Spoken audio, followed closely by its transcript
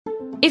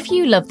If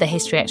you love the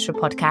History Extra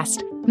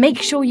podcast, make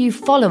sure you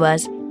follow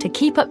us to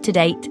keep up to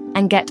date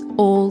and get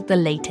all the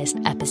latest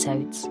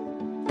episodes.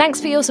 Thanks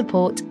for your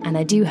support, and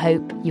I do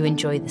hope you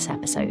enjoy this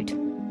episode.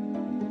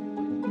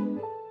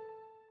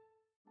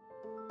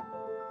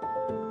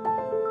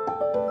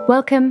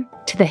 Welcome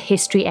to the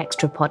History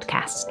Extra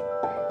podcast.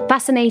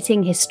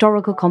 Fascinating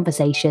historical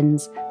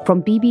conversations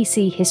from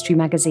BBC History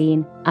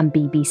Magazine and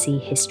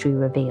BBC History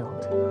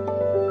Revealed.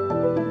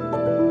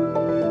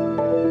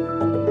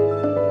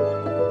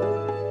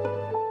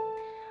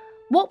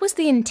 What was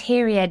the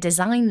interior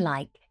design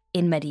like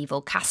in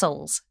medieval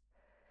castles?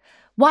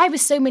 Why were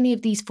so many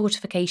of these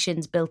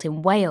fortifications built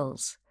in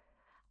Wales?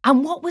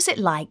 And what was it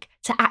like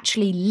to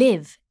actually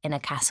live in a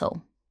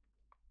castle?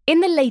 In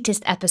the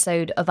latest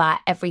episode of our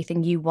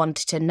Everything You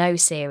Wanted to Know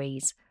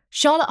series,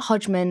 Charlotte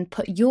Hodgman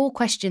put your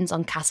questions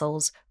on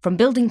castles, from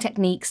building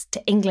techniques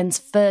to England's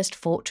first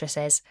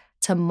fortresses,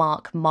 to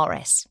Mark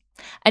Morris,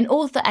 an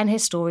author and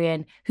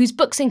historian whose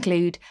books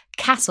include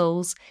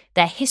Castles,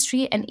 Their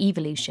History and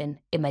Evolution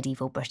in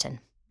Medieval Britain.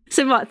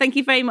 So, Mark, thank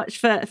you very much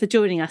for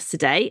joining us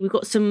today. We've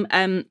got some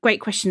great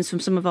questions from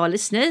some of our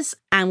listeners,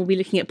 and we'll be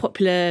looking at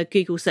popular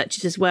Google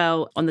searches as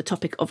well on the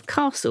topic of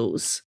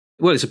castles.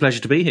 Well, it's a pleasure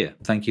to be here.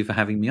 Thank you for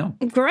having me on.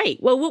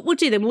 Great. Well, what we'll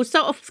do then, we'll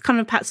start off with kind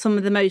of perhaps some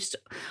of the most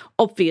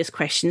obvious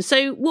questions.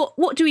 So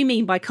what do we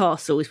mean by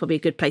castle is probably a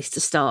good place to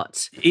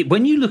start.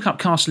 When you look up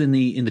castle in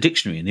the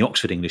dictionary, in the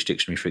Oxford English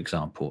Dictionary, for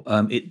example,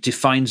 it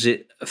defines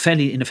it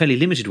in a fairly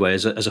limited way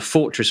as a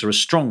fortress or a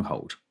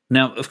stronghold.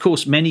 Now, of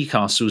course, many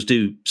castles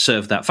do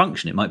serve that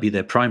function. It might be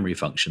their primary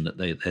function, that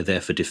they're there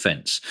for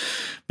defence.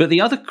 But the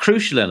other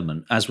crucial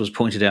element, as was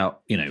pointed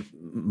out,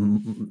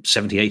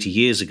 70, 80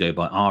 years ago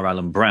by R.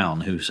 Allen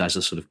Brown, who's as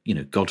a sort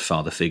of,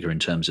 godfather figure in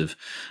terms of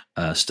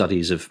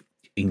studies of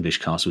English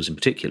castles in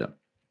particular,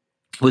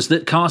 was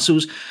that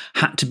castles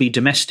had to be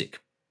domestic.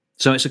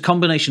 So it's a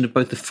combination of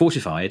both the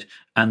fortified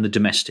and the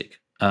domestic.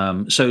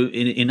 So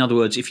in other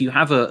words, if you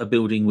have a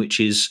building which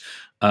is,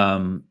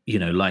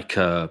 like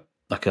a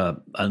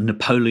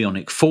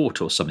Napoleonic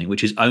fort or something,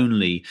 which is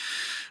only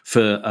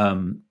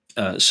for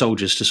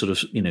soldiers to sort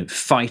of,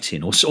 fight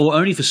in, or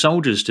only for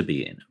soldiers to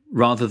be in,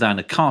 rather than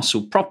a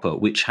castle proper,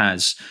 which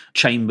has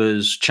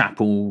chambers,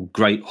 chapel,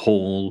 great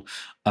hall,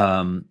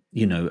 all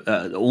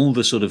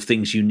the sort of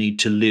things you need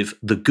to live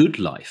the good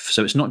life.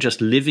 So it's not just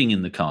living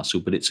in the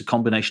castle, but it's a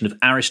combination of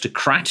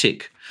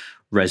aristocratic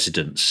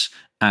residence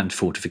and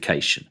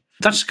fortification.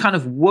 That's kind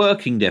of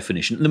working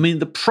definition. I mean,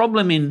 the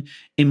problem in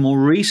more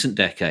recent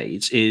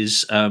decades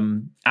is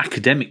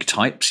academic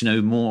types,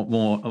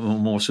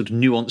 more sort of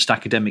nuanced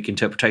academic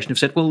interpretation have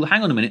said, well,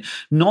 hang on a minute,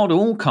 not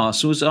all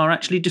castles are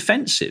actually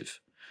defensive.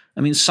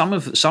 I mean,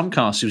 some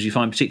castles you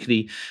find,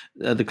 particularly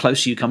the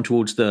closer you come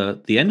towards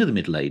the end of the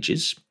Middle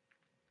Ages,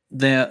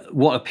 they're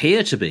what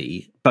appear to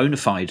be bona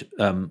fide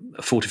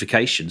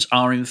fortifications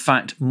are in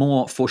fact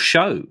more for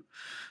show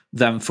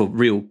than for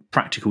real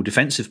practical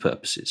defensive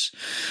purposes.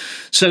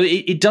 So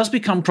it does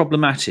become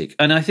problematic.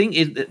 And I think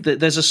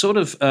there's a sort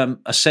of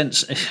a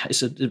sense,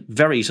 it's a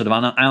very sort of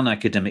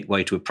unacademic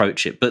way to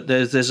approach it, but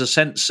there's a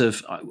sense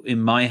of,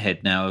 in my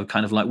head now,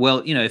 kind of like,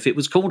 well, if it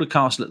was called a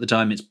castle at the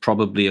time, it's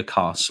probably a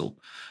castle.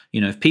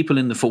 If people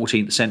in the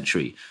 14th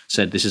century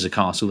said this is a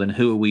castle, then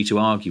who are we to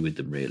argue with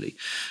them, really?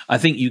 I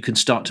think you can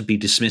start to be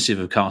dismissive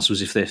of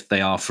castles if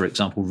they are, for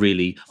example,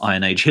 really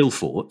Iron Age hill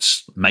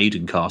forts,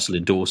 Maiden Castle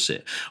in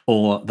Dorset,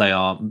 or they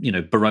are,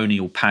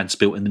 baronial pads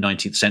built in the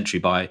 19th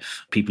century by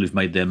people who've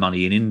made their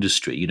money in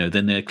industry.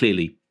 Then they're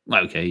clearly,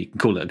 okay, you can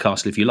call it a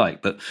castle if you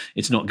like, but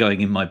it's not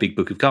going in my big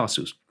book of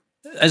castles.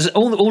 As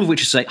all of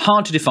which is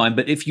hard to define,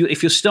 but if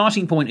your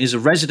starting point is a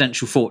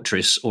residential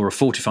fortress or a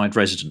fortified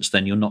residence,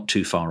 then you're not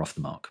too far off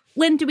the mark.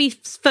 When do we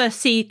first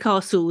see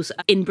castles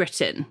in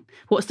Britain?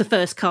 What's the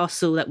first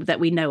castle that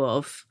we know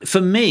of? For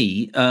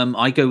me,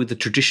 I go with the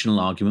traditional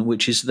argument,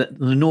 which is that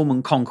the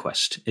Norman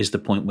Conquest is the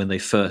point when they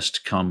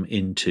first come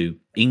into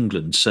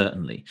England,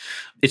 certainly.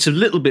 It's a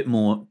little bit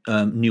more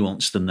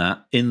nuanced than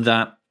that, in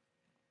that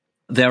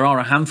there are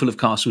a handful of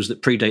castles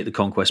that predate the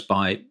conquest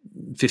by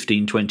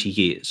 15, 20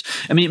 years.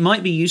 I mean, it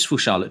might be useful,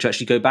 Charlotte, to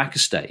actually go back a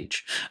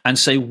stage and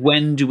say,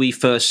 when do we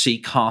first see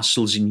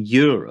castles in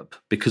Europe?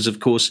 Because, of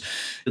course,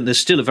 there's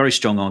still a very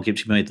strong argument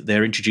to be made that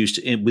they're introduced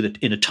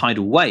in a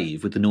tidal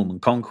wave with the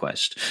Norman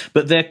Conquest.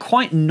 But they're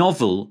quite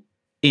novel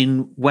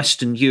in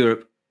Western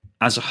Europe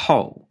as a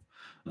whole.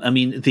 I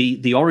mean,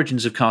 the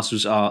origins of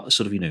castles are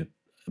sort of,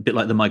 a bit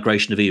like the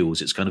migration of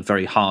eels. It's kind of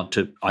very hard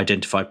to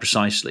identify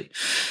precisely.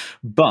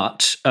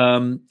 But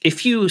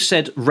if you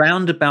said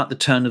round about the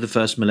turn of the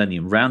first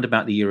millennium, round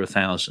about the year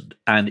 1000,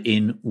 and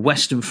in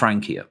Western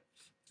Francia,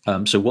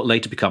 so what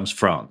later becomes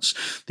France,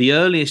 the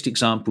earliest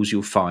examples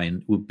you'll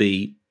find would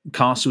be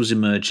castles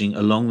emerging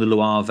along the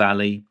Loire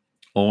Valley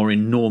or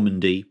in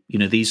Normandy,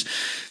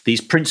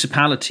 these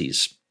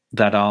principalities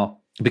that are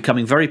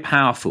becoming very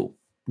powerful,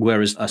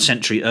 whereas a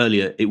century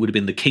earlier it would have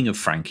been the king of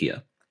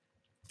Francia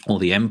or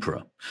the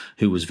emperor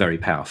who was very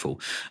powerful.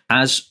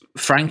 As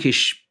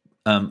Frankish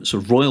sort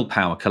of royal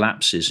power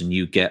collapses and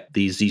you get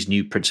these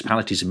new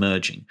principalities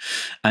emerging,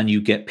 and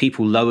you get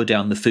people lower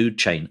down the food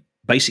chain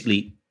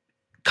basically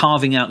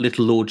carving out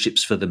little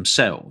lordships for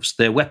themselves.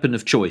 Their weapon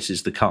of choice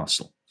is the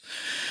castle.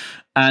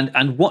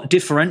 And what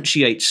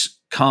differentiates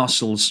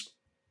castles,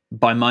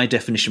 by my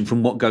definition,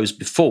 from what goes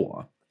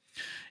before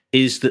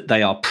is that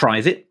they are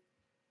private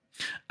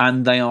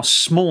and they are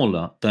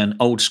smaller than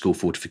old school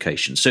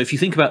fortifications. So if you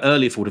think about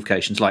earlier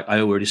fortifications, like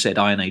I already said,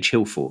 Iron Age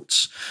hill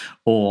forts,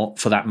 or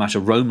for that matter,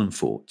 Roman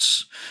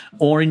forts,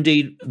 or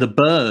indeed the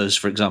burhs,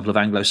 for example, of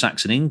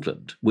Anglo-Saxon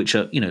England, which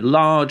are,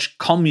 large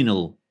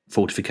communal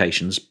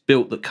fortifications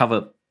built that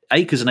cover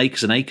acres and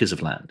acres and acres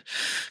of land.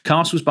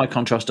 Castles, by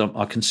contrast,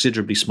 are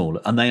considerably smaller,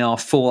 and they are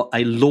for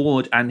a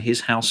lord and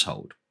his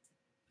household,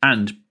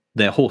 and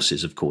their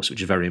horses, of course,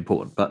 which is very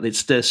important. But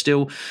they're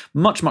still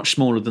much, much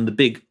smaller than the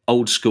big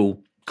old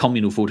school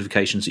communal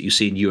fortifications that you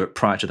see in Europe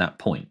prior to that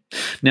point.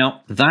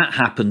 Now, that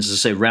happens, as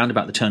I say, round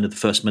about the turn of the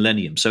first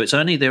millennium. So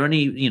they're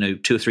only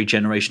 2 or 3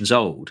 generations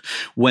old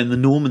when the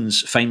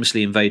Normans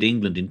famously invade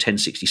England in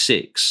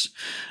 1066.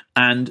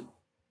 And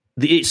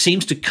it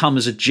seems to come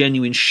as a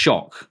genuine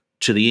shock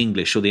to the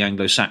English or the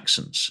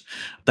Anglo-Saxons.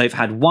 They've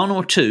had 1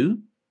 or 2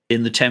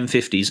 in the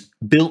 1050s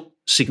built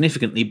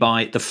significantly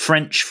by the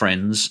French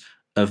friends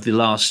of the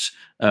last,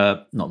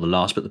 not the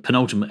last, but the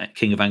penultimate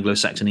king of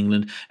Anglo-Saxon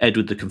England,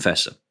 Edward the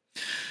Confessor.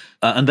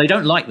 And they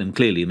don't like them,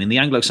 clearly. I mean, the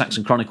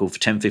Anglo-Saxon Chronicle for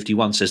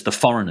 1051 says the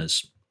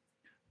foreigners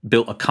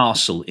built a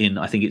castle in,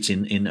 I think it's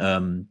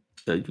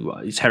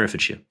it's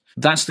Herefordshire.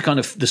 That's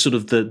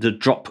the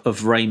drop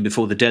of rain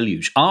before the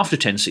deluge. After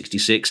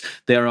 1066,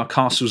 there are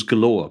castles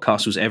galore,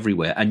 castles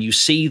everywhere. And you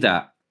see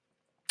that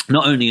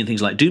not only in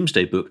things like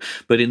Domesday Book,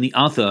 but in the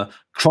other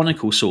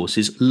chronicle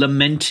sources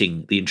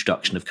lamenting the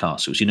introduction of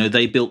castles.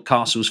 They built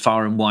castles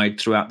far and wide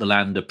throughout the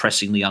land,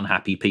 oppressing the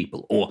unhappy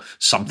people, or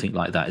something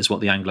like that is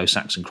what the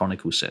Anglo-Saxon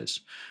Chronicle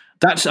says.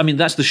 That's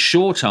the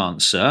short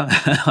answer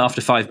after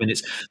 5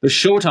 minutes. The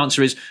short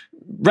answer is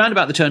round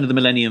about the turn of the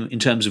millennium in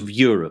terms of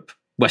Europe,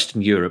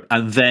 Western Europe,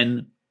 and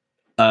then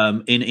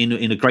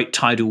in a great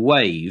tidal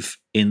wave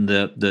in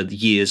the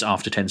years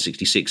after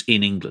 1066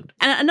 in England.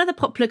 And another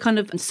popular kind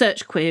of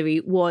search query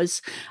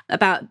was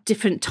about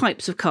different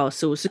types of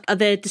castles. Are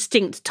there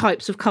distinct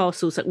types of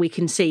castles that we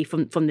can see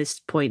from this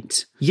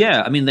point?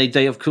 Yeah, I mean,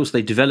 they of course,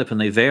 they develop and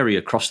they vary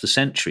across the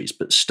centuries.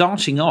 But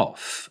starting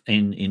off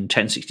in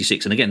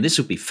 1066, and again, this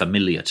would be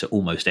familiar to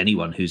almost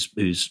anyone who's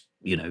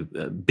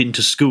been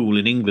to school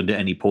in England at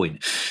any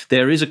point,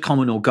 there is a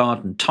common or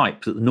garden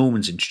type that the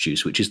Normans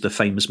introduced, which is the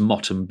famous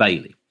motte and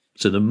bailey.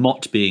 So the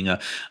motte being a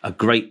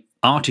great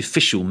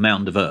artificial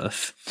mound of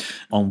earth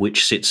on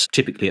which sits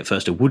typically at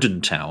first a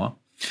wooden tower,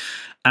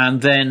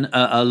 and then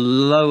a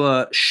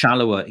lower,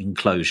 shallower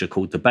enclosure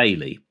called the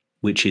bailey,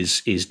 which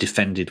is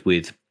defended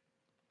with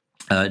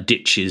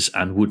ditches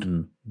and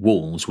wooden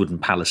walls, wooden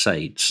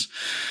palisades,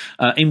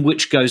 in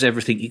which goes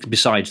everything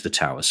besides the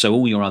tower. So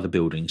all your other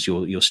buildings,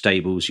 your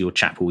stables, your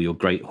chapel, your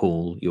great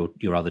hall,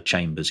 your other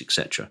chambers,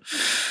 etc.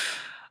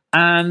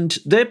 And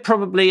they're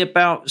probably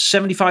about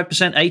 75%,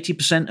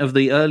 80% of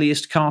the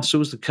earliest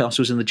castles, the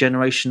castles in the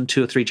generation,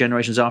 2 or 3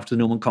 generations after the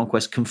Norman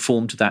conquest,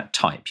 conform to that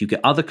type. You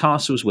get other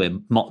castles where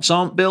mottes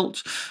aren't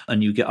built,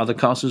 and you get other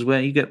castles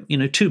where you get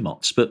 2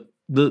 mottes. But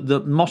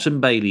the motte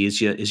and bailey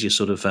is your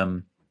sort of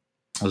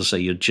as I say,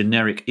 your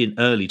generic in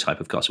early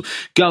type of castle.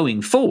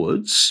 Going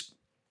forwards,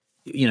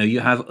 you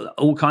have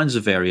all kinds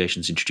of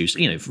variations introduced.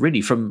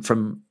 Really from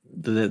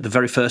the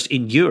very first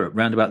in Europe,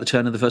 round about the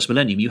turn of the first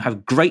millennium, you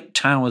have great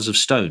towers of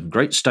stone,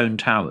 great stone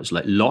towers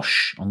like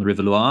Loches on the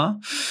River Loire.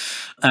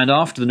 And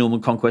after the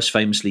Norman conquest,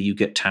 famously, you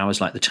get towers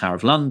like the Tower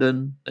of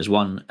London. There's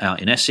one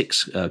out in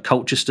Essex,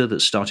 Colchester, that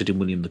started in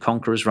William the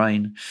Conqueror's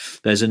reign.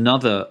 There's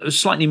another,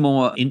 slightly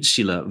more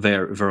insular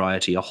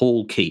variety, a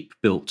hall keep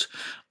built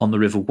on the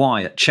River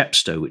Wye at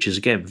Chepstow, which is,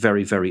 again,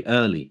 very, very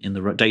early,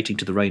 dating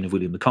to the reign of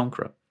William the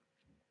Conqueror.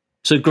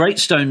 So great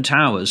stone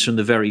towers from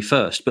the very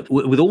first. But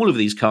with all of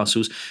these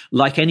castles,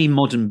 like any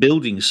modern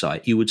building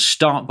site, you would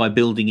start by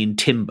building in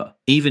timber,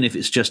 even if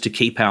it's just to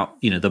keep out,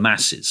 the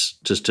masses,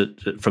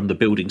 from the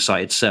building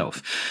site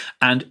itself.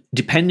 And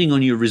depending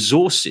on your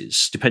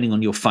resources, depending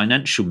on your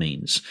financial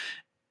means,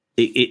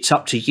 it's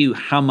up to you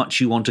how much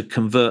you want to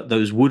convert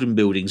those wooden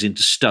buildings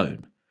into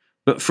stone.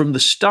 But from the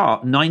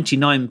start,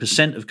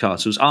 99% of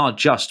castles are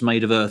just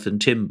made of earth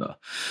and timber.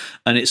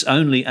 And it's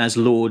only as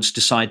lords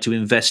decide to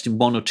invest in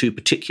 1 or 2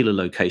 particular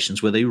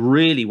locations where they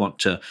really want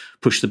to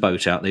push the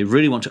boat out, they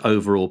really want to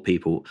overawe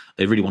people,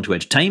 they really want to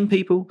entertain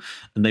people,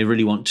 and they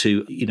really want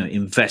to,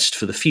 invest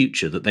for the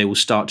future, that they will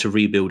start to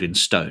rebuild in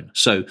stone.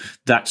 So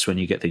that's when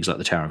you get things like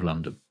the Tower of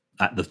London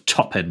at the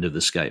top end of the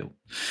scale.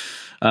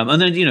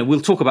 And then,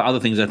 we'll talk about other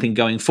things, I think,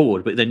 going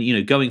forward. But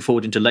then, going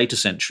forward into later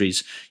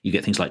centuries, you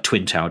get things like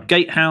twin-towered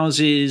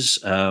gatehouses.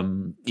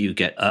 You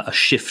get a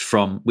shift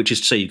which is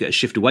to say, you get a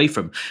shift away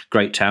from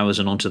great towers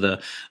and onto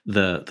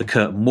the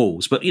curtain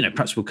walls. But,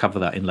 perhaps we'll cover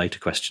that in later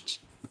questions.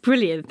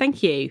 Brilliant,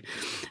 thank you.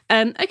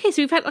 Okay,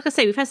 so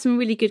we've had some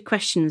really good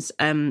questions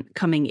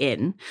coming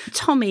in.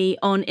 Tommy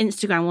on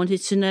Instagram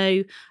wanted to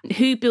know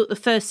who built the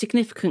first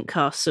significant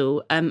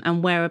castle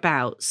and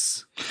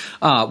whereabouts.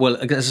 Well,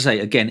 as I say,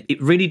 again,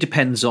 it really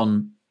depends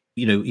on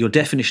your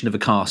definition of a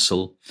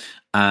castle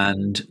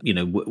and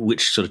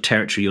which sort of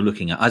territory you're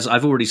looking at. As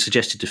I've already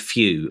suggested a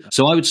few,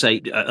 so I would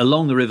say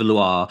along the River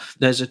Loire,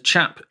 there's a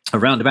chap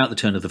around about the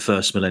turn of the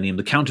first millennium,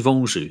 the Count of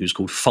Anjou, who's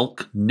called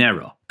Fulk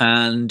Nerra,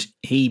 and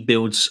he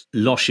builds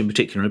Loches in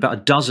particular, and about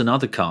a dozen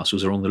other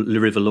castles along the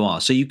River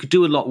Loire. So you could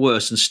do a lot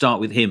worse and start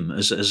with him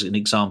as an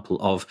example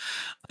of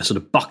a sort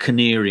of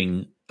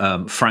buccaneering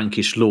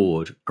Frankish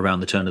lord around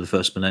the turn of the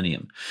first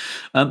millennium.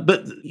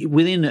 But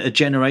within a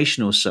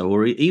generation or so,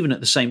 or even at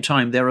the same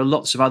time, there are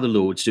lots of other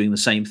lords doing the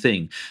same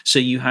thing. So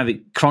you have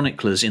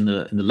chroniclers in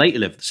the late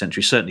 11th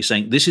century certainly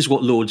saying this is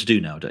what lords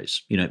do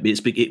nowadays.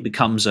 It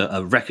becomes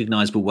a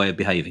recognizable way of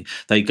behaving.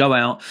 They go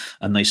out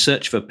and they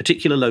search for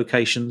particular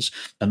locations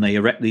and they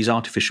erect these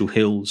artificial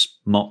hills,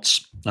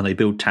 mottes, and they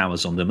build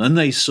towers on them, and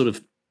they sort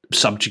of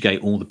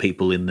subjugate all the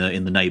people in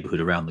the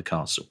neighborhood around the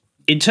castle.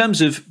 In terms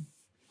of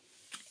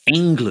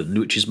England,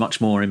 which is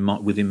much more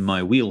within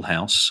my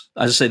wheelhouse,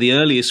 as I say, the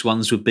earliest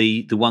ones would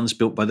be the ones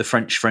built by the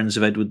French friends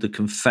of Edward the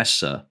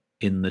Confessor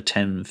in the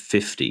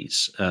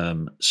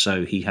 1050s.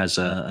 So he has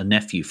a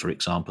nephew, for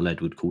example,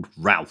 Edward, called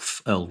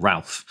Earl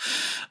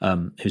Ralph,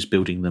 who's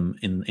building them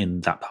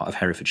in that part of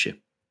Herefordshire.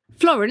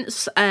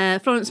 Florence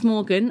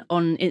Morgan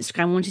on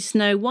Instagram wanted to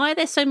know, why are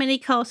there so many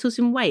castles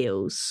in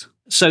Wales?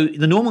 So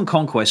the Norman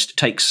conquest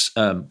takes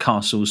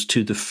castles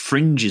to the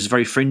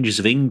very fringes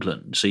of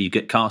England. So you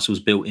get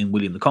castles built in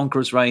William the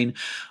Conqueror's reign,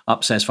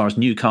 up as far as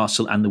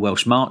Newcastle and the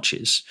Welsh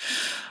Marches.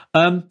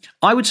 I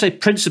would say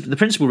the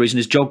principal reason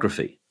is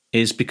geography,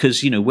 is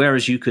because,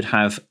 whereas you could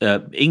have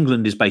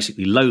England is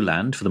basically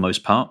lowland for the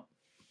most part,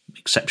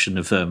 exception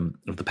of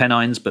the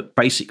Pennines, but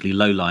basically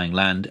low-lying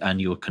land,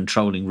 and you're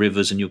controlling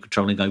rivers and you're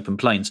controlling open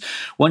plains.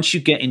 Once you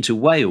get into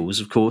Wales,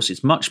 of course,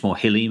 it's much more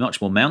hilly,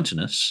 much more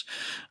mountainous,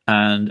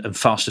 and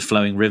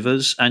faster-flowing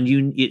rivers, and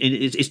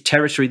it's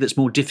territory that's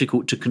more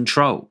difficult to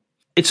control.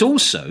 It's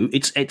also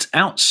it's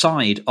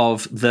outside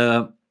of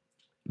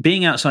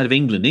being outside of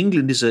England.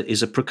 England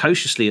is a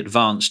precociously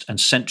advanced and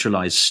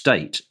centralised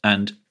state,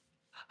 and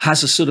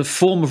has a sort of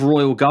form of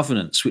royal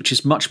governance which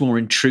is much more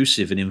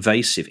intrusive and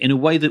invasive in a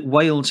way that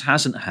Wales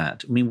hasn't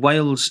had. I mean,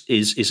 Wales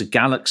is a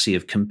galaxy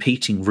of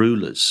competing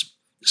rulers.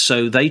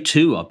 So they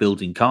too are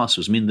building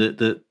castles. I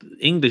mean,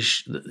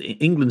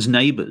 England's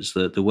neighbours,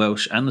 the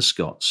Welsh and the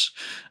Scots,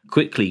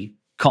 quickly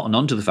cotton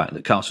onto the fact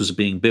that castles are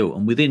being built,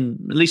 and within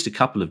at least a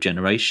couple of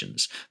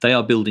generations, they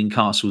are building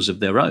castles of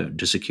their own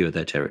to secure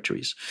their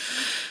territories.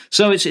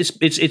 So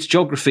it's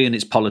geography and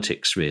it's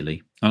politics,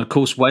 really. And of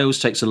course, Wales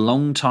takes a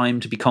long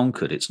time to be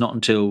conquered. It's not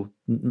until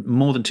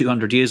more than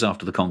 200 years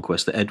after the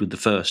conquest that Edward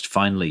I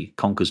finally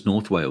conquers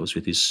North Wales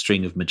with his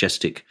string of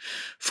majestic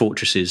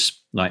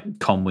fortresses like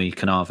Conwy,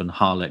 Carnarvon,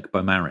 Harlech,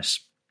 Beaumaris.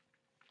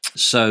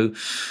 So,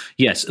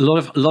 yes, a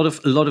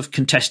lot of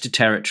contested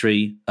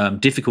territory,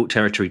 difficult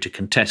territory to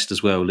contest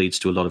as well, leads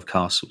to a lot of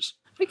castles.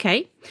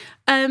 Okay.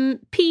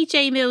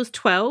 PJ Mills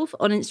 12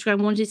 on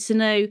Instagram wanted to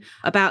know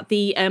about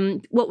the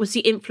what was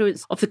the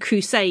influence of the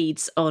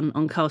Crusades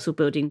on castle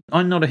building.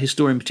 I'm not a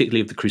historian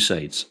particularly of the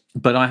Crusades,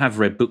 but I have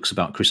read books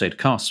about Crusader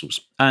castles.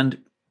 And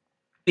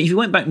if you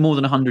went back more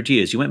than 100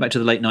 years, you went back to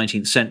the late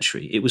 19th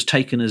century, it was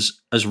taken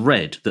as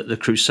read that the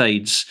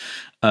Crusades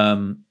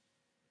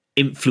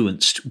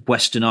influenced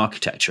Western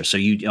architecture. So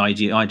the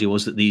idea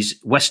was that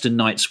these Western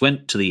knights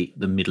went to the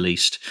Middle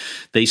East.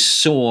 They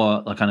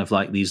saw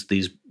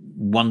these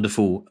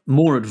wonderful,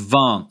 more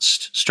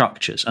advanced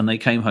structures, and they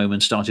came home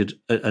and started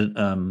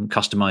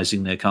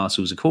customizing their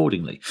castles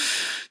accordingly.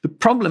 The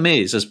problem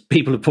is, as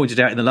people have pointed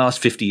out in the last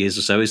 50 years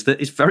or so, is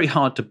that it's very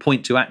hard to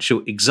point to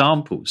actual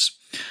examples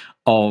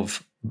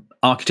of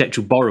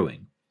architectural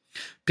borrowing,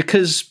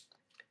 because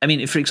I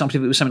mean, for example,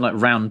 if it was something like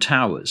round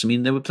towers, I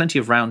mean, there were plenty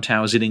of round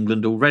towers in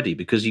England already,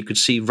 because you could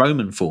see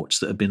Roman forts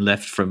that had been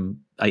left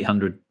from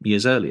 800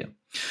 years earlier.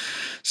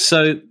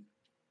 So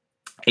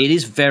it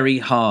is very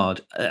hard.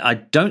 I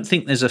don't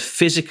think there's a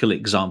physical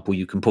example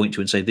you can point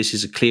to and say this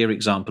is a clear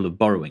example of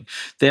borrowing.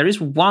 There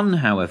is one,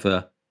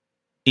 however,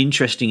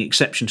 interesting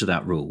exception to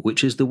that rule,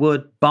 which is the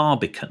word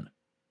barbican.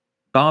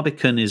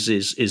 Barbican is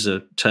a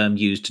term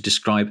used to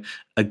describe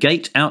a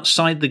gate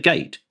outside the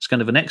gate. It's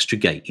kind of an extra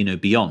gate,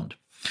 beyond.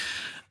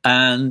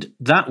 And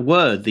that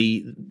word,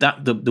 the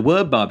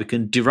word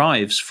barbican,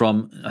 derives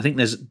from, I think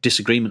there's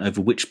disagreement over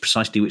which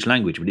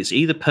language, but it's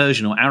either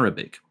Persian or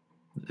Arabic.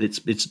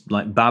 It's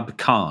like Bab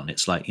Khan.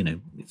 It's like,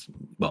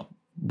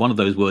 one of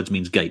those words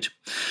means gate.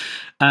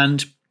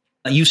 And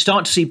you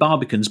start to see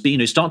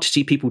barbicans, start to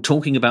see people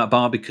talking about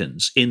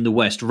barbicans in the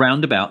West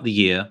round about the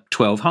year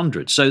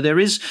 1200. So there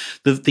is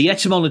the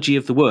etymology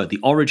of the word, the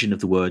origin of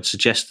the word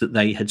suggests that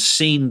they had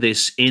seen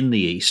this in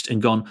the East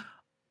and gone,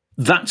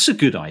 that's a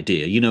good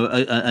idea,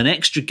 an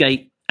extra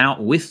gate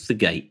out with the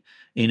gate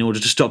in order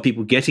to stop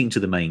people getting to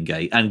the main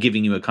gate and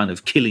giving you a kind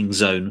of killing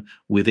zone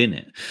within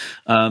it.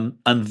 And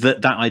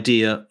that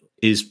idea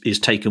is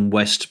taken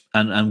west,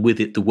 and with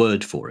it the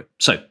word for it.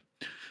 So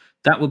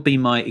that would be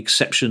my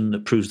exception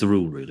that proves the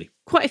rule, really.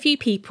 Quite a few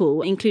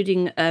people,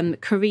 including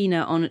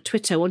Karina on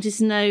Twitter, wanted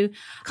to know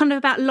kind of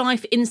about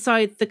life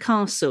inside the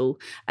castle.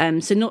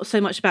 So not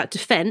so much about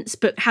defence,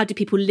 but how do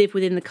people live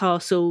within the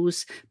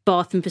castles,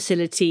 bathroom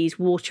facilities,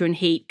 water and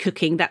heat,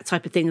 cooking, that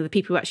type of thing, the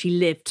people who actually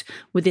lived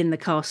within the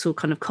castle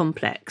kind of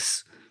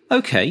complex.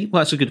 Okay,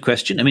 well, that's a good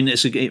question. I mean,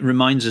 it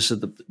reminds us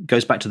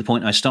goes back to the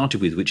point I started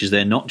with, which is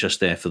they're not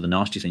just there for the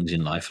nasty things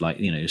in life, like,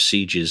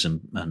 sieges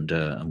and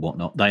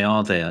whatnot. They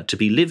are there to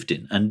be lived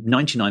in, and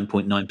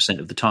 99.9%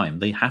 of the time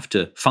they have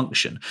to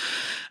function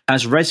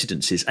as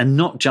residences, and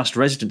not just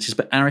residences,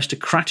 but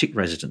aristocratic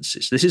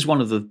residences. This is one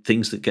of the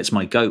things that gets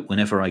my goat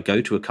whenever I go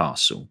to a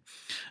castle,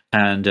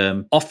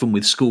 and often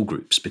with school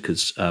groups,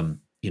 because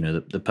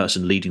the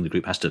person leading the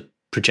group has to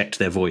project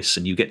their voice,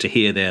 and you get to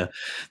hear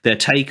their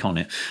take on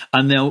it.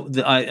 And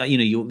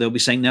they'll be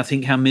saying, "Now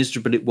think how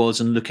miserable it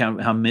was, and look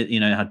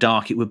how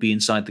dark it would be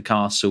inside the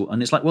castle."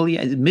 And it's like, well,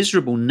 yeah, it's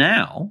miserable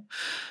now.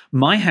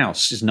 My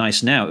house is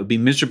nice now. It would be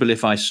miserable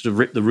if I sort of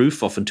ripped the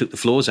roof off and took the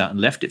floors out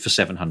and left it for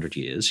 700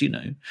 years.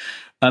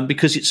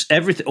 Because it's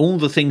everything. All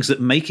the things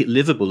that make it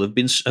livable have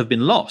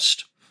been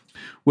lost.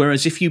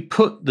 Whereas if you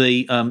put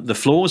the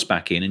floors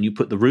back in, and you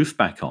put the roof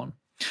back on,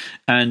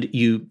 and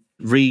you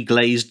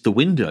reglazed the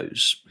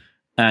windows,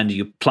 and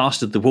you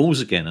plastered the walls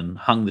again and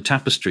hung the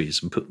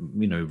tapestries and put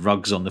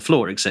rugs on the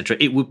floor, etc.,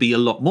 it would be a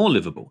lot more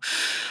livable.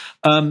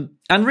 And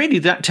really,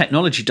 that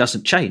technology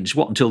doesn't change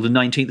until the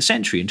 19th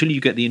century, until you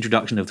get the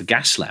introduction of the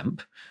gas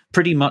lamp.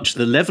 Pretty much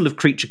the level of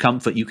creature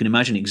comfort you can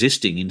imagine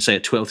existing in, say, a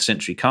 12th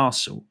century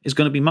castle is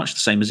going to be much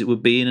the same as it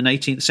would be in an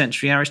 18th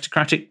century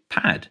aristocratic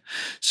pad.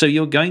 So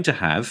you're going to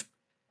have,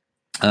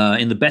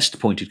 in the best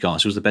appointed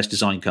castles, the best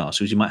designed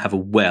castles, you might have a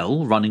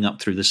well running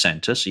up through the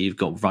centre, so you've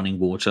got running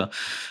water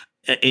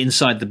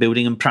inside the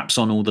building and perhaps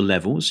on all the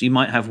levels. You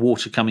might have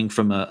water coming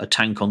from a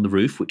tank on the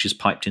roof, which is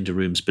piped into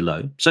rooms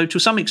below. So to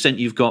some extent,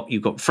 you've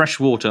got fresh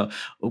water,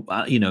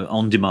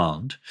 on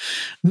demand.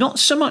 Not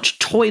so much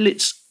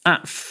toilets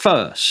at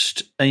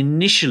first.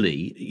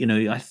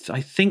 Initially, I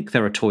think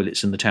there are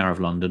toilets in the Tower of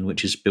London,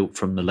 which is built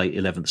from the late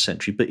 11th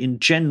century. But in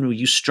general,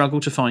 you struggle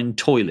to find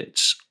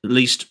toilets, at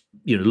least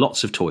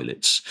lots of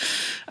toilets.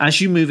 As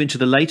you move into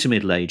the later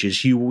Middle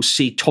Ages, you will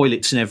see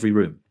toilets in every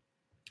room.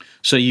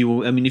 So if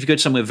you go to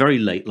somewhere very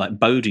late, like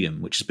Bodiam,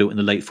 which is built in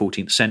the late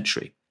 14th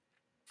century,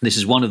 this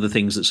is one of the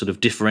things that sort of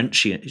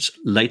differentiates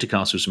later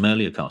castles from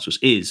earlier castles,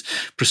 is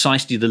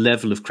precisely the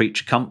level of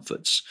creature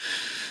comforts,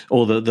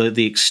 or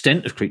the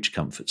extent of creature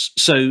comforts.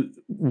 So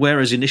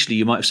whereas initially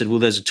you might have said, well,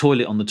 there's a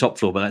toilet on the top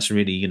floor, but that's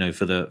really,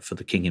 for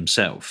the king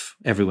himself.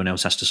 Everyone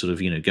else has to sort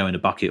of, go in a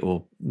bucket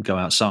or go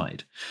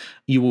outside.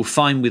 You will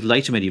find with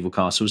later medieval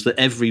castles that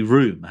every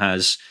room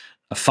has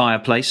a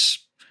fireplace,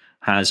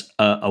 has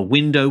a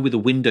window with a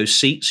window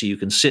seat, so you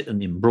can sit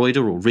and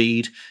embroider or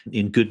read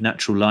in good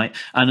natural light,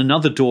 and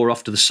another door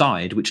off to the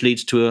side, which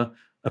leads to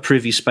a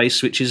privy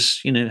space, which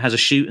is, has a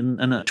chute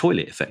and a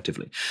toilet,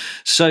 effectively.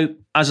 So,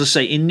 as I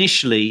say,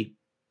 initially,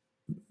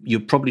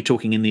 you're probably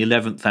talking in the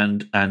 11th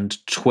and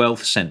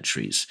 12th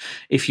centuries.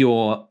 If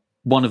you're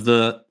one of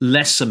the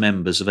lesser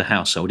members of a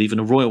household, even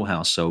a royal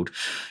household,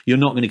 you're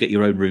not going to get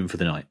your own room for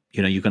the night.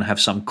 You're going to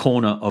have some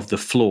corner of the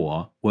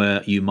floor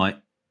where you might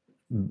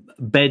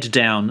bed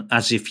down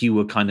as if you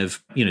were kind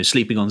of,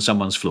 sleeping on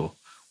someone's floor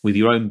with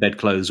your own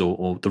bedclothes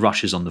or the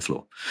rushes on the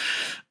floor.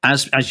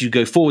 As you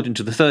go forward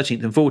into the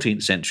 13th and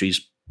 14th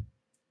centuries,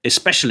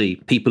 especially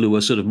people who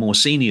are sort of more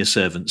senior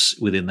servants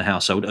within the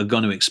household are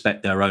going to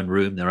expect their own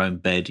room, their own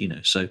bed,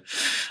 So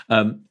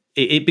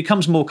it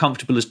becomes more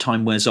comfortable as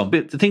time wears on.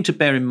 But the thing to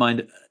bear in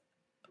mind,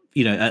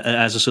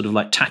 as a sort of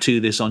like tattoo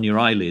this on your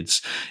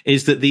eyelids,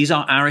 is that these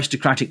are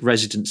aristocratic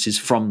residences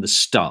from the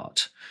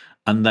start.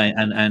 And they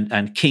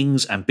and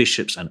kings and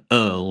bishops and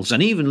earls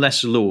and even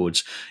lesser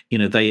lords,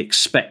 they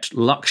expect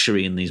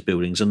luxury in these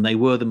buildings, and they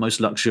were the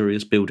most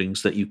luxurious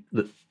buildings that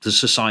the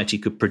society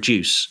could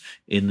produce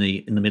in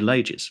the Middle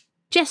Ages.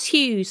 Jess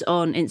Hughes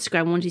on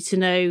Instagram wanted to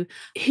know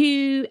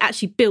who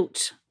actually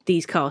built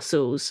these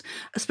castles.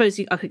 I suppose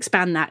I could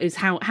expand that. Is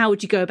how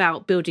would you go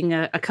about building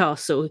a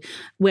castle?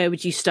 Where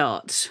would you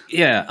start?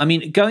 Yeah, I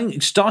mean,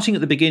 starting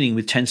at the beginning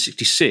with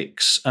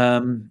 1066.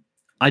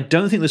 I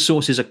don't think the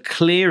sources are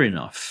clear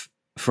enough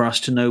for us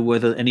to know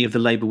whether any of the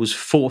labour was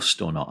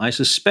forced or not. I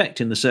suspect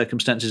in the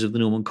circumstances of the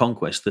Norman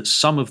conquest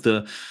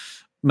that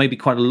maybe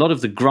quite a lot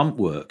of the grunt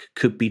work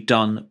could be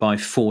done by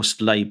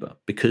forced labour,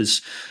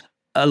 because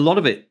a lot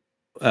of it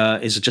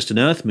is just an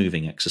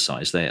earth-moving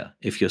exercise there,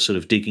 if you're sort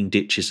of digging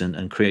ditches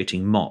and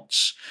creating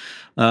moats.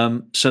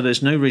 So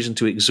there's no reason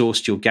to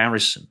exhaust your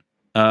garrison.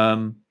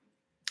 Having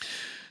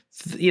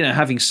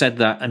said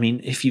that, I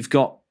mean, if you've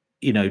got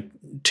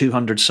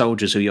 200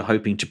 soldiers who you're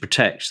hoping to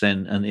protect,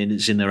 then and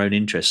it's in their own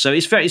interest. So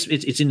it's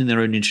in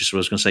their own interest. What I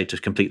was going to say, to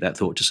complete that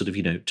thought, to sort of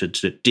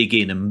to dig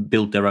in and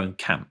build their own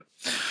camp.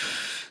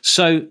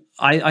 So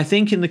I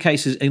think in the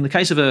case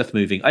of earth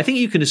moving, I think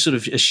you can sort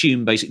of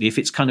assume basically if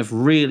it's kind of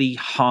really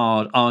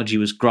hard,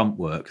 arduous grunt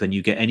work, then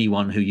you get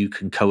anyone who you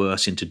can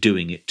coerce into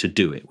doing it to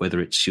do it, whether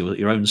it's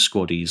your own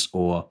squaddies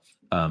or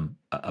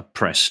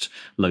oppressed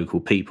local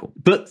people.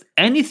 But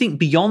anything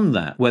beyond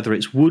that, whether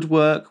it's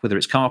woodwork, whether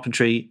it's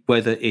carpentry,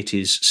 whether it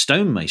is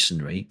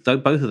stonemasonry, though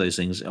both of those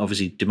things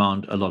obviously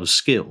demand a lot of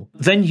skill,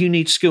 then you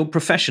need skilled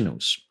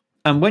professionals.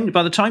 And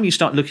by the time you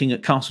start looking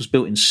at castles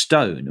built in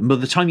stone, and by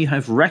the time you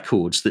have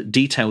records that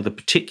detail the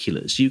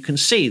particulars, you can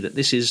see that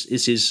this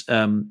is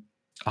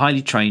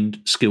highly trained,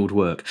 skilled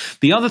work.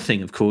 The other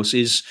thing, of course,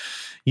 is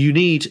you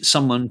need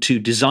someone to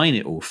design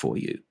it all for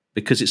you,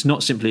 because it's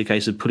not simply a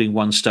case of putting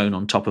one stone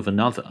on top of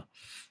another.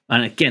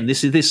 And again,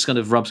 this kind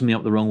of rubs me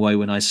up the wrong way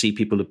when I see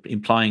people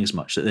implying as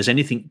much that there's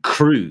anything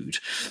crude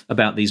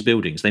about these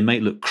buildings. They may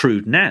look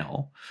crude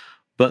now,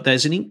 but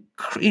there's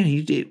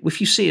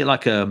if you see it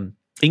like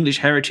English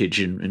Heritage,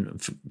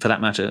 and for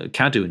that matter,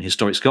 Cadw in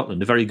Historic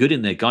Scotland, are very good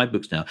in their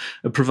guidebooks now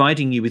of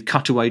providing you with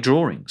cutaway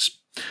drawings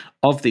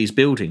of these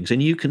buildings.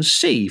 And you can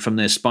see from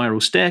their spiral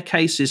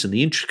staircases and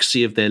the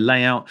intricacy of their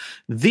layout,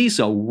 these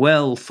are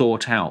well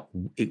thought out,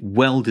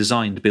 well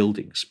designed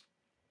buildings.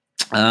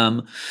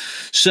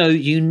 So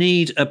you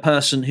need a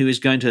person who is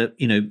going to,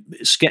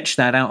 sketch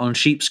that out on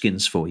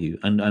sheepskins for you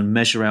and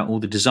measure out all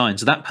the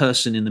designs. So that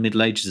person in the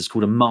Middle Ages is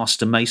called a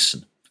master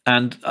mason.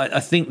 And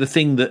I think the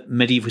thing that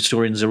medieval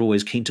historians are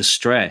always keen to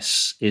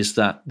stress is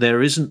that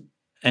there isn't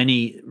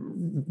any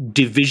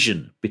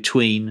division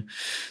between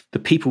the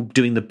people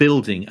doing the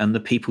building and the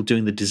people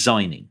doing the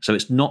designing. So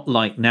it's not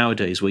like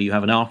nowadays where you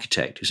have an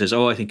architect who says,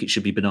 I think it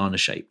should be banana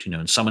shaped,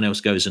 and someone else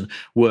goes and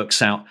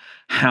works out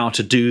how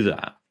to do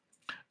that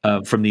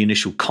from the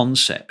initial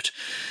concept.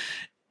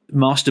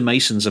 Master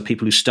masons are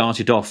people who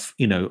started off,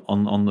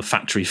 on the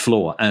factory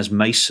floor as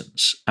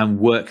masons and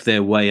work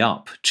their way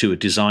up to a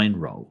design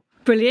role.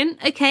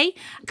 Brilliant. Okay.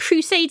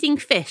 Crusading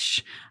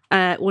Fish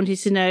wanted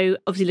to know,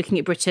 obviously looking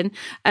at Britain,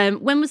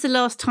 when was the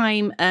last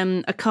time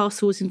a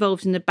castle was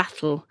involved in a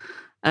battle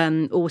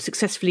or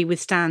successfully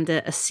withstand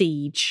a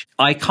siege?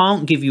 I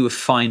can't give you a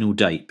final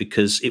date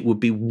because it would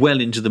be well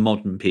into the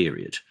modern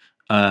period.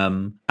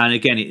 And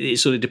again, it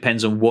sort of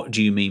depends on what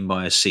do you mean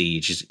by a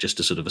siege. Is it just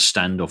a sort of a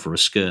standoff or a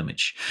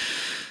skirmish?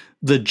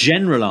 The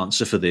general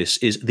answer for this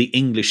is the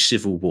English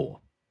Civil War.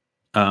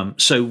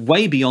 So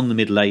way beyond the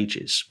Middle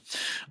Ages.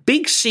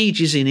 Big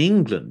sieges in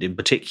England in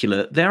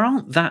particular, there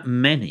aren't that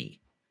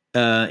many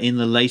in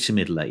the later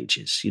Middle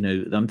Ages.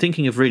 I'm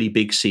thinking of really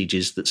big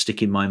sieges that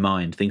stick in my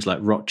mind, things like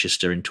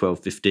Rochester in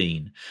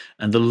 1215.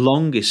 And the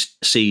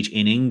longest siege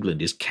in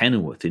England is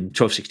Kenilworth in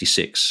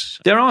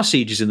 1266. There are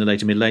sieges in the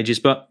later Middle Ages,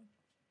 but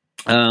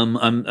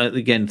I'm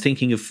again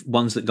thinking of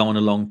ones that go on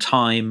a long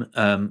time.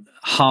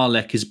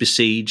 Harlech is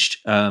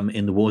besieged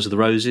in the Wars of the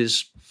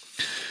Roses.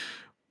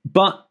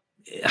 But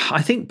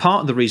I think part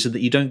of the reason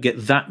that you don't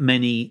get that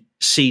many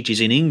sieges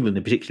in England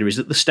in particular is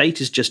that the state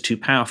is just too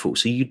powerful.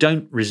 So you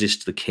don't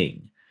resist the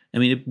king. I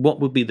mean, what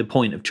would be the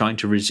point of trying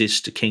to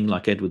resist a king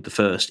like Edward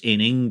I in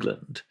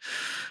England?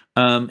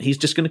 He's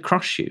just going to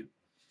crush you.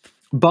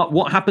 But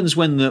what happens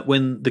when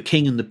the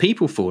king and the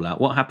people fall out?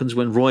 What happens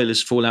when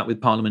royalists fall out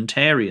with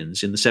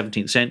parliamentarians in the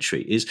 17th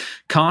century is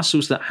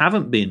castles that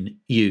haven't been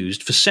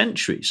used for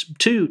centuries,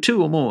 three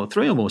or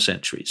more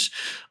centuries,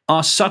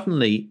 are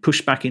suddenly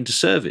pushed back into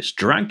service,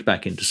 dragged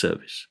back into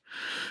service.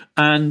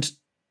 And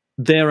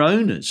their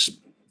owners,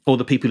 or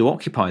the people who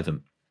occupy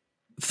them,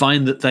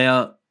 find that they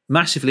are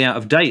massively out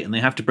of date and they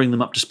have to bring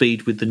them up to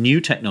speed with the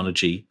new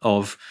technology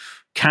of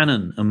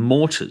cannon and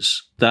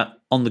mortars that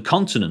on the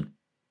continent,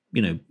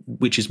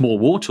 which is more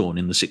war-torn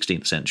in the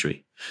 16th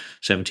century,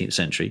 17th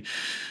century,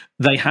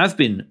 they have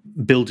been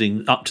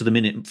building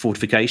up-to-the-minute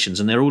fortifications,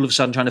 and they're all of a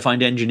sudden trying to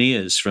find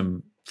engineers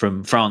from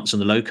France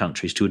and the Low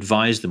Countries to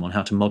advise them on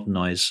how to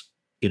modernise,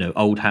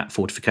 old hat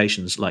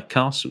fortifications like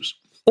castles.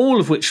 All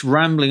of which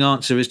rambling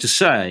answer is to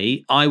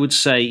say, I would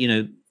say,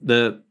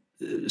 the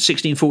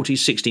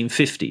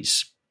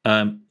 1640s,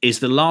 1650s is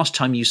the last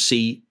time you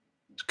see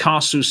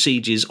castle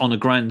sieges on a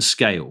grand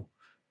scale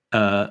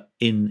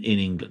in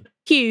England.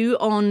 Hugh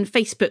on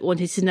Facebook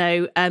wanted to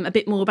know a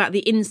bit more about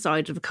the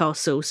inside of a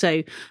castle.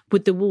 So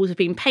would the walls have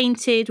been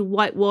painted,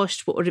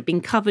 whitewashed? What would it have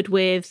been covered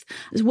with?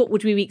 What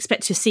would we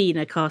expect to see in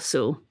a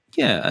castle?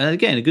 Yeah, and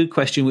again, a good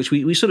question, which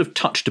we sort of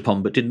touched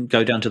upon, but didn't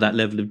go down to that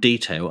level of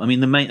detail. I mean,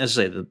 the main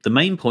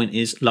point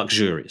is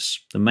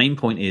luxurious. The main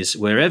point is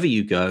wherever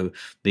you go,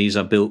 these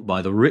are built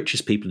by the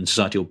richest people in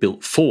society, or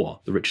built for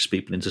the richest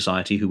people in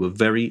society, who were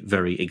very,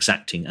 very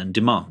exacting and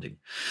demanding.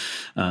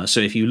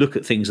 So if you look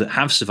at things that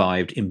have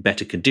survived in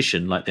better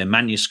condition, like their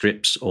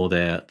manuscripts or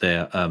their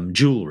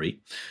jewellery,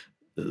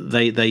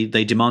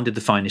 they demanded the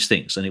finest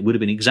things, and it would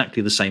have been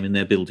exactly the same in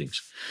their buildings.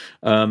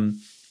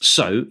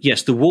 So,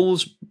 yes, the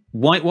walls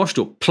whitewashed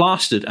or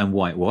plastered and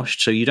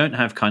whitewashed. So you don't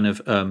have kind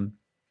of,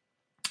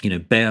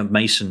 bare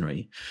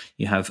masonry.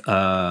 You have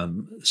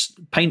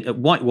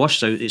whitewashed,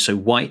 so it's so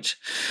white.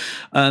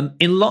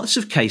 In lots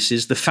of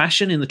cases, the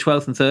fashion in the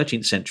 12th and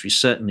 13th century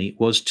certainly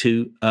was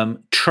to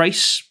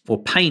trace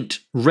or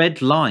paint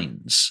red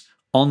lines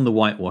on the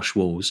whitewash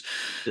walls,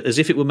 as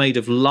if it were made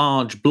of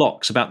large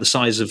blocks about the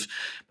size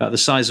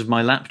of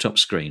my laptop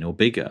screen or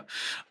bigger.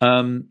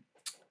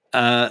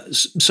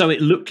 So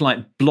it looked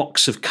like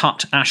blocks of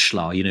cut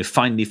ashlar,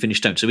 finely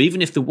finished stone. So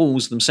even if the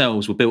walls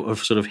themselves were built of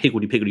sort of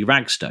higgledy-piggledy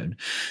ragstone,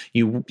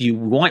 you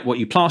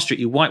plaster it,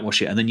 you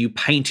whitewash it, and then you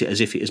paint it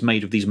as if it is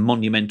made of these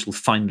monumental,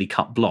 finely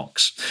cut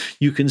blocks.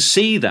 You can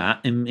see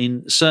that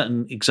in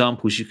certain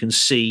examples. You can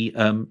see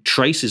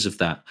traces of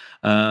that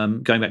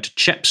going back to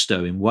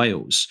Chepstow in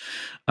Wales.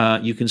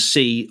 You can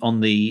see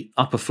on the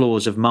upper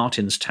floors of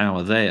Martin's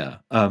Tower there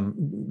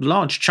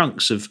large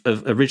chunks of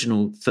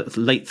original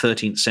late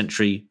 13th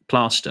century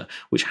plaster,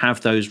 which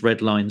have those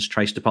red lines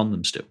traced upon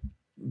them still.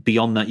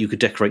 Beyond that, you could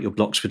decorate your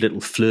blocks with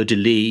little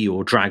fleur-de-lis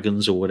or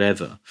dragons or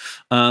whatever.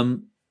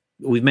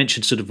 We've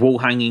mentioned sort of wall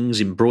hangings,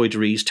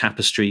 embroideries,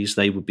 tapestries.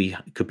 They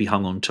could be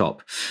hung on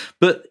top.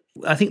 But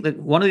I think that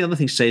one of the other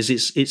things to say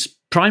is it's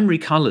primary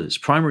colours.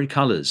 Primary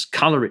colours,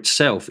 colour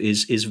itself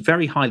is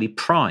very highly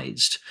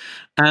prized.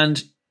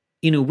 And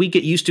we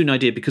get used to an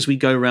idea because we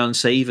go around,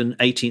 say, even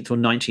 18th or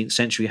 19th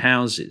century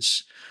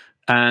houses,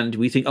 and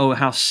we think, oh,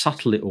 how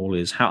subtle it all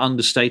is, how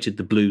understated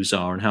the blues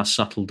are and how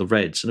subtle the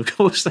reds. And of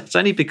course, that's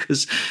only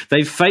because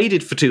they've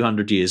faded for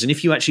 200 years. And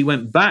if you actually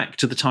went back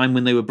to the time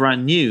when they were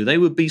brand new, they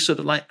would be sort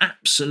of like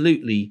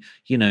absolutely,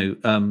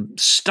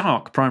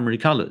 stark primary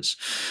colours.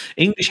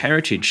 English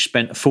Heritage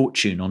spent a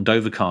fortune on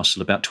Dover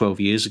Castle about 12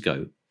 years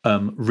ago,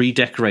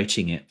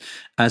 redecorating it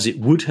as it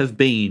would have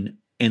been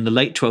in the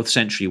late 12th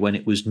century when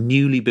it was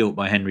newly built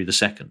by Henry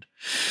II.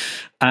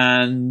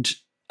 And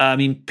I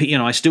mean,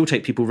 I still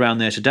take people around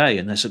there today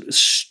and they're sort of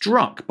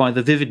struck by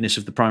the vividness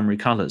of the primary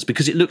colours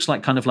because it looks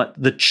like kind of like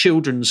the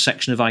children's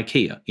section of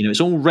IKEA. It's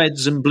all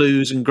reds and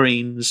blues and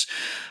greens.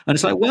 And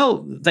it's like,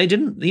 well, they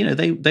didn't,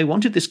 they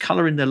wanted this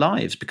colour in their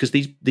lives because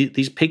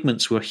these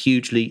pigments were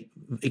hugely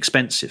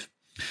expensive.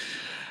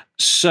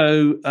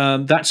 So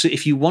that's,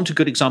 if you want a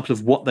good example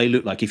of what they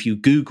look like, if you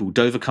Google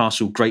Dover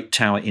Castle Great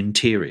Tower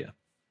interior,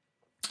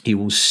 you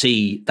will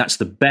see that's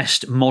the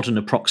best modern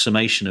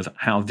approximation of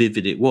how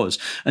vivid it was.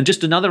 And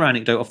just another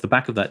anecdote off the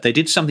back of that, they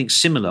did something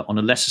similar on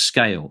a lesser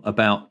scale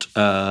about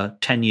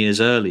 10 years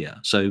earlier,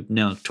 so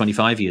now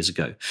 25 years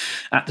ago,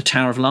 at the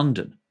Tower of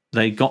London.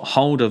 They got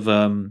hold of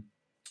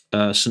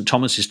St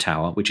Thomas's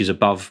Tower, which is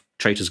above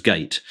Traitor's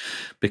Gate,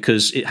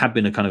 because it had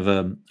been a kind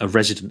of a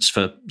residence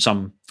for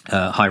some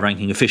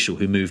high-ranking official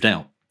who moved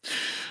out.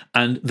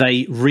 And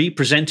they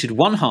represented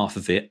one half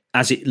of it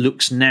as it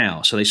looks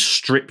now. So they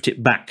stripped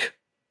it back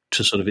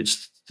to sort of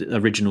its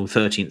original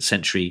 13th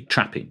century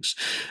trappings.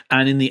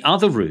 And in the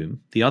other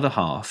room, the other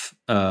half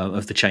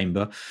of the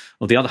chamber,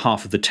 or the other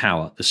half of the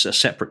tower, a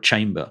separate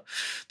chamber,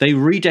 they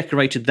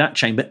redecorated that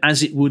chamber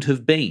as it would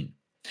have been.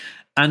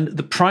 And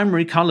the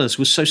primary colours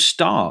were so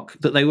stark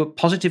that they were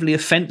positively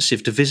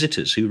offensive to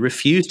visitors who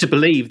refused to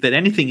believe that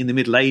anything in the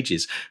Middle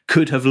Ages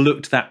could have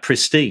looked that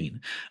pristine.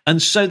 And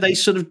so they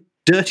sort of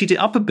dirtied it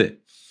up a bit.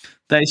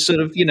 They sort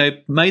of,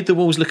 made the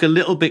walls look a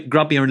little bit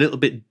grubbier, a little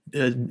bit,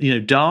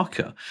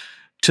 darker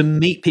to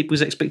meet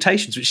people's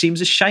expectations, which seems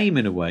a shame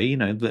in a way,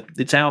 that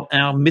it's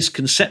our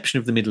misconception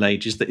of the Middle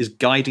Ages that is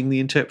guiding the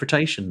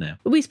interpretation now.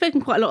 We've spoken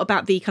quite a lot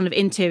about the kind of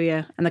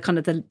interior and the kind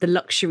of the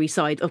luxury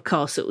side of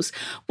castles.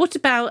 What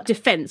about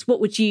defence? What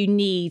would you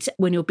need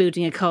when you're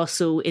building a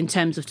castle in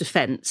terms of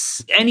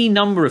defence? Any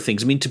number of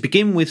things. I mean, to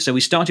begin with, so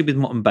we started with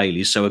Motte and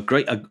Bailey, so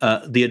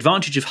the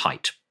advantage of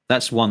height.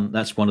 That's one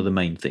of the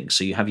main things.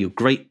 So you have your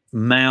great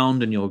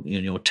mound and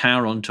your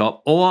tower on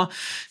top, or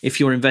if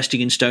you're investing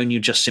in stone, you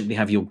just simply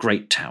have your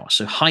great tower.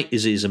 So height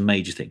is a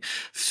major thing.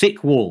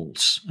 Thick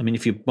walls. I mean,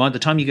 by the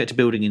time you get to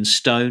building in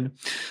stone,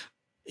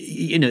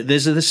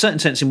 there's a certain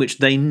sense in which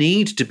they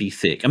need to be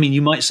thick. I mean,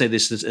 you might say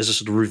this as a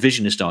sort of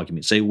revisionist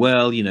argument. Say,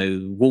 well,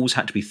 walls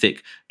had to be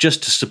thick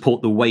just to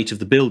support the weight of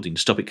the building,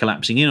 stop it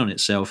collapsing in on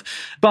itself.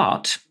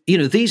 But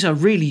these are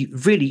really,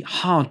 really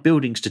hard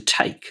buildings to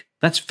take.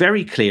 That's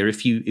very clear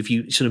if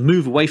you sort of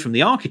move away from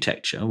the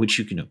architecture, which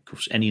you can, of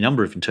course, any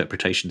number of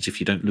interpretations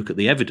if you don't look at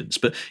the evidence.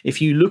 But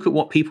if you look at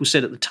what people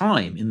said at the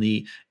time in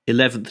the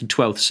 11th and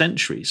 12th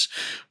centuries,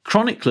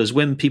 chroniclers,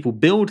 when people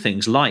build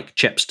things like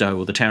Chepstow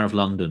or the Tower of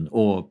London,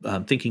 or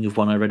thinking of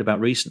one I read about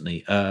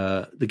recently,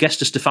 the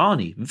Gesta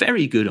Stephani,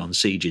 very good on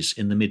sieges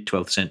in the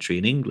mid-12th century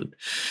in England.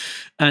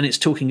 And it's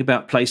talking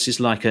about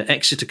places like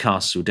Exeter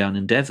Castle down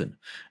in Devon.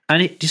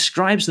 And it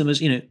describes them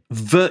as,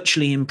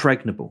 virtually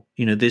impregnable.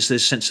 There's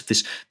this sense of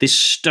this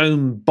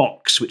stone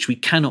box which we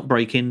cannot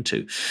break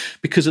into.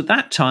 Because at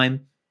that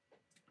time,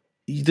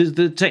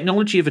 the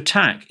technology of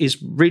attack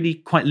is really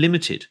quite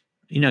limited.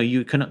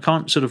 You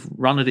can't sort of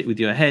run at it with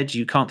your head.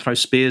 You can't throw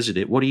spears at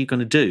it. What are you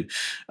going to do?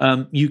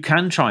 You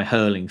can try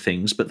hurling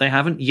things, but they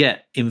haven't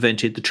yet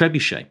invented the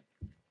trebuchet.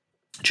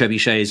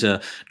 Trebuchet is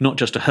not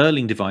just a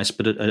hurling device,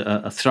 but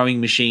a throwing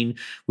machine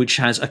which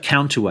has a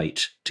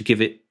counterweight to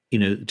give it,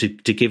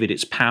 to give it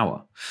its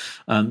power.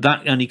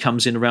 That only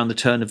comes in around the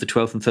turn of the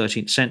 12th and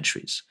 13th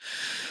centuries.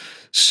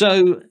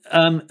 So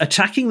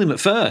attacking them at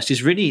first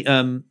is really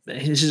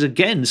this is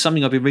again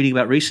something I've been reading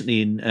about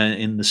recently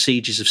in the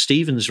sieges of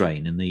Stephen's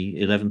reign in the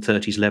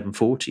 1130s,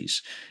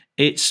 1140s.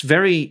 It's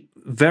very,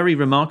 very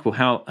remarkable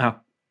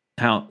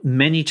how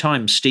many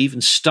times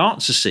Stephen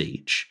starts a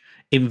siege,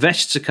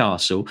 invests a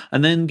castle,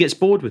 and then gets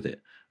bored with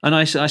it. And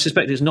I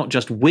suspect it's not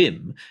just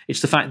whim;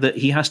 it's the fact that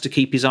he has to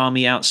keep his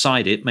army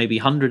outside it, maybe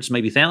hundreds,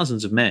 maybe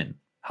thousands of men.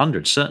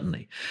 Hundreds,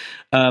 certainly,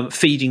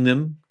 feeding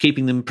them,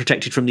 keeping them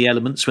protected from the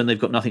elements when they've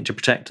got nothing to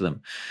protect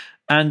them.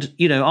 And,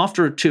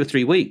 after 2 or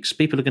 3 weeks,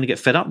 people are going to get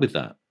fed up with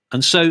that.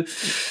 And so,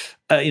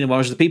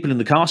 whereas the people in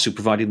the castle,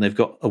 providing they've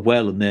got a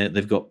well and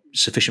they've got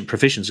sufficient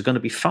provisions, are going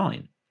to be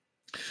fine.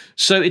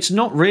 So it's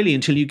not really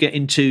until you get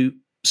into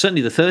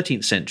certainly the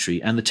 13th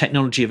century and the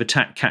technology of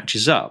attack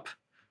catches up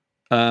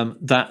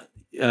that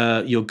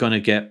you're going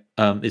to get,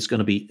 it's going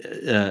to be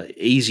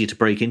easier to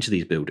break into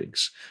these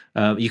buildings.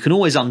 You can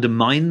always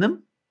undermine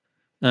them.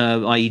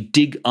 I.e.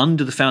 dig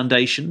under the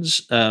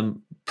foundations,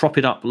 prop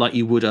it up like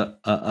you would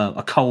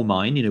a coal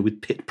mine, with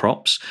pit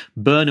props,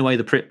 burn away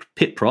the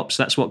pit props.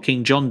 That's what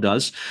King John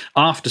does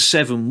after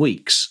 7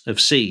 weeks of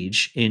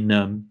siege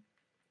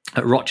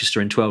at Rochester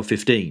in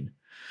 1215.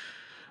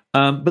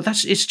 But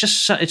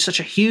it's such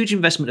a huge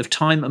investment of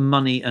time and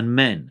money and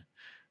men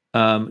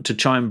to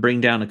try and bring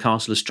down a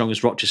castle as strong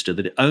as Rochester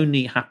that it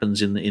only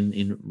happens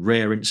in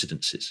rare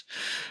incidences.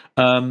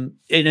 And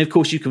of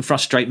course, you can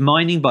frustrate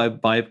mining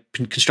by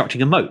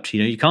constructing a moat.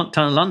 You can't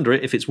tunnel under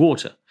it if it's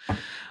water.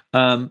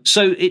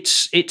 So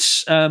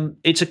it's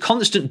a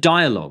constant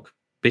dialogue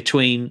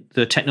between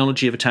the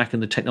technology of attack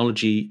and the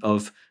technology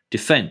of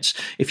defence.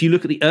 If you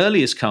look at the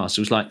earliest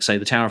castles, like say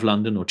the Tower of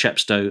London or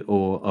Chepstow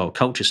or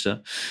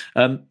Colchester,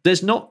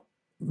 there's not,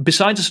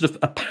 besides a sort of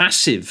a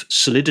passive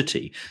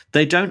solidity,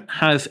 they don't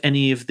have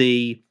any of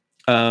the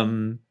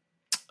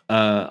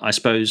I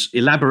suppose,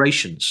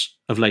 elaborations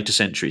of later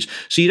centuries.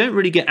 So you don't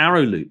really get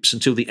arrow loops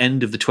until the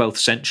end of the 12th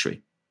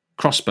century.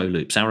 Crossbow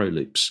loops, arrow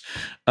loops.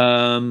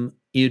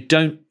 You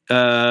don't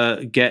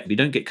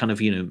get kind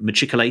of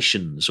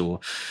matriculations or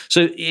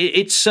so.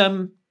 It's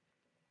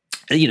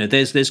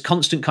there's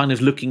constant kind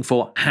of looking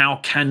for how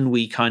can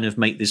we kind of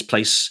make this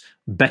place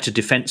better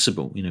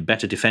defensible,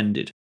 better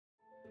defended.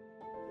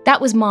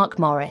 That was Mark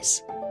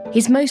Morris.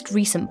 His most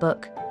recent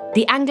book,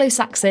 The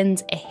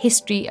Anglo-Saxons, A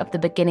History of the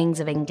Beginnings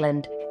of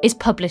England, is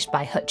published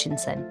by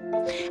Hutchinson.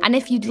 And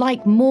if you'd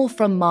like more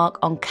from Mark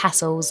on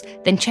castles,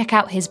 then check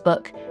out his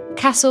book,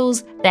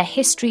 Castles, Their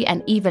History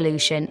and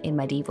Evolution in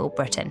Medieval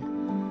Britain.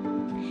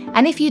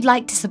 And if you'd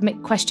like to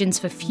submit questions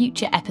for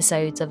future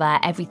episodes of our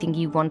Everything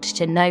You Wanted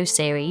to Know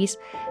series,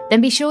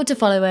 then be sure to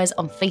follow us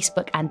on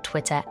Facebook and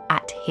Twitter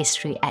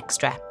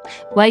 @HistoryExtra,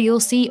 where you'll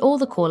see all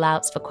the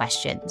call-outs for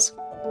questions.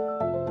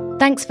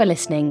 Thanks for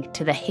listening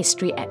to the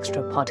History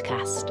Extra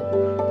podcast.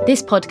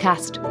 This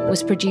podcast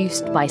was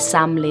produced by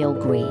Sam Leal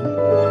Green.